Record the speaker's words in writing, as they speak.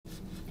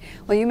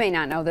Well, you may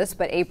not know this,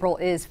 but April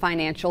is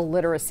Financial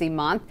Literacy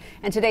Month,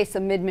 and today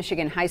some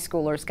Mid-Michigan high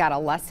schoolers got a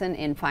lesson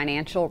in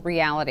financial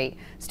reality.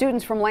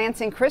 Students from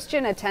Lansing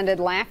Christian attended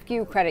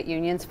LAFCU Credit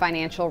Union's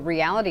Financial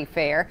Reality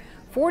Fair.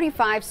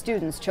 45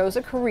 students chose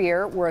a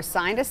career, were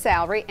assigned a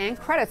salary and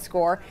credit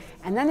score,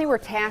 and then they were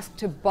tasked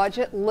to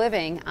budget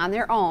living on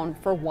their own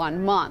for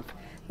 1 month.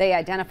 They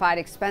identified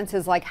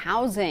expenses like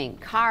housing,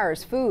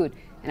 cars, food,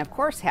 and of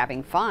course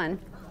having fun.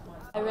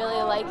 I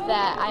really like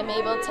that I'm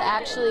able to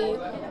actually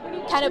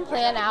kind of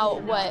plan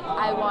out what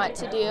I want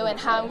to do and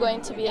how I'm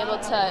going to be able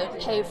to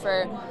pay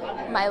for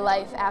my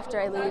life after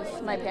I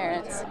leave my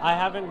parents. I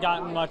haven't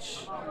gotten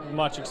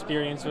much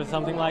experience with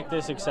something like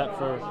this except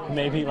for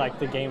maybe like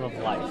the game of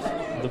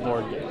life, the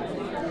board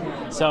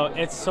game. So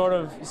it's sort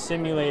of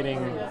simulating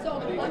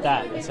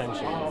that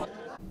essentially.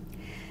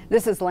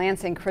 This is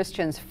Lansing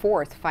Christian's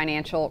 4th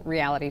Financial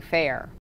Reality Fair.